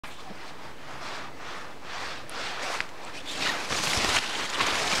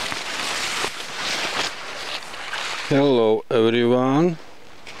Hello everyone.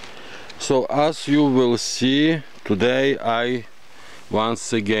 So as you will see, today I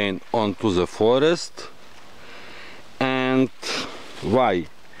once again onto the forest. And why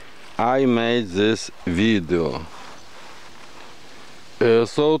I made this video?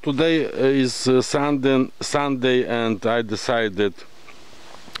 So today is Sunday and I decided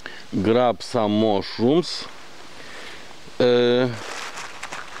grab some mushrooms.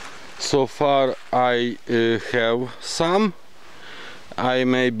 So far I have some. I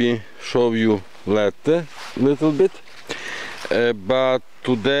maybe show you later little bit, but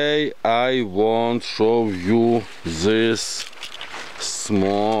today I want show you this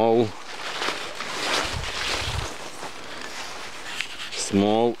small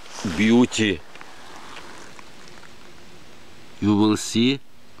beauty. You will see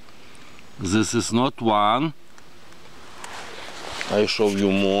this is not one. I show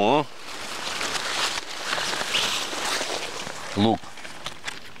you more. Look,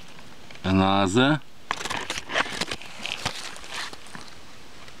 another.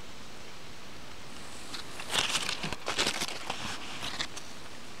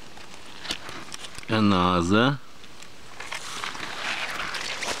 Another.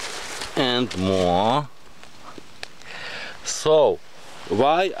 And more. So,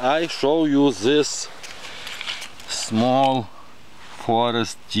 why I show you this small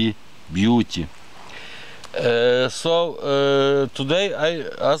foresty beauty? Today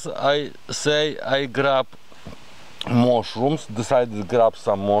I grab mushrooms, decided to grab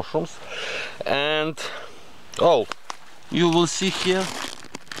some mushrooms, and oh, you will see here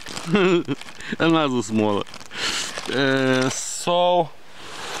another smaller.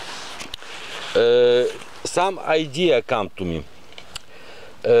 Some idea come to me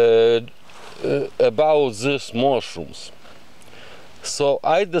about these mushrooms. So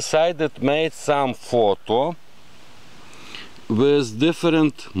I decided made some photo with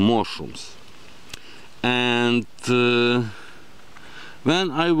different mushrooms, and when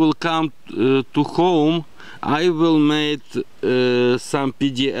I will come to home, I will make some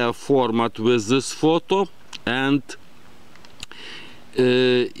PDF format with this photo, and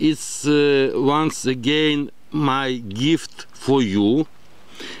it's once again my gift for you.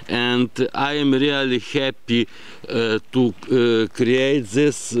 And I am really happy to create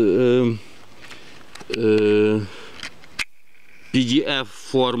this PDF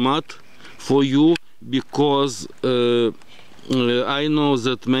format for you, because I know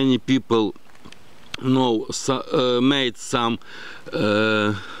that many people made some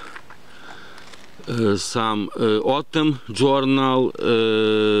autumn journal,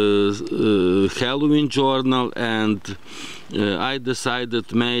 Halloween journal, and I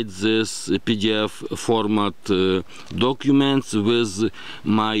decided made this PDF format documents with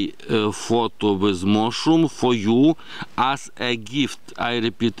my photo with mushroom for you as a gift. I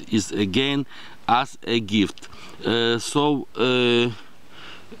repeat, is again as a gift.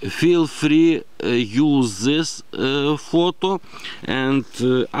 Feel free use this photo, and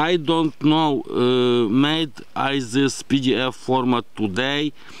I don't know made I this PDF format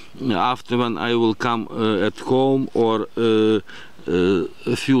today after when I will come at home, or a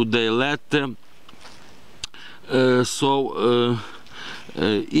few days later.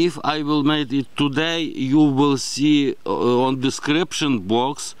 If I will make it today, you will see on description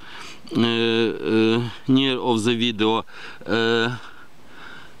box near of the video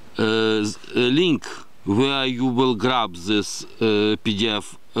link where you will grab this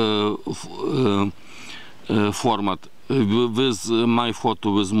PDF format with my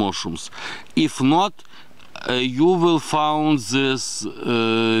photo with mushrooms. If not, you will find this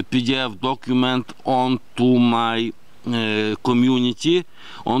PDF document onto my community,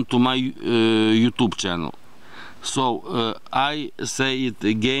 onto my YouTube channel. So I say it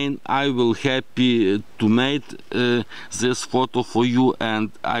again, I will happy to make this photo for you,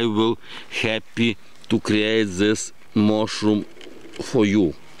 and I will happy to create this mushroom for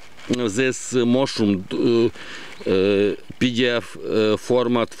you. This mushroom PDF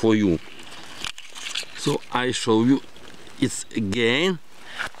format for you. So I show you it again,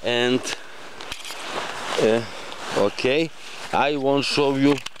 and okay, I want to show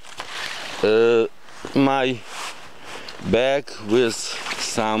you my bag with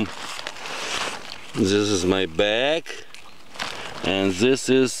some. This is my bag, and this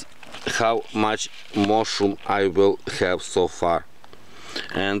is how much mushroom I will have so far,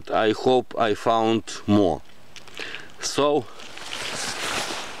 and I hope I found more. So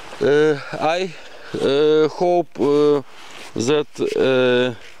I hope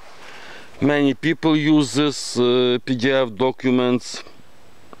that many people use this PDF documents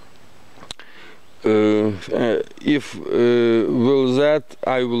if will that,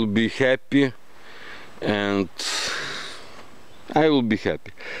 I will be happy, and I will be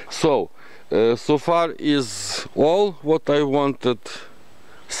happy. So so far is all what I wanted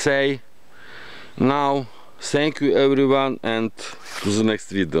say. Now thank you everyone, and to the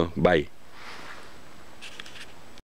next video. Bye.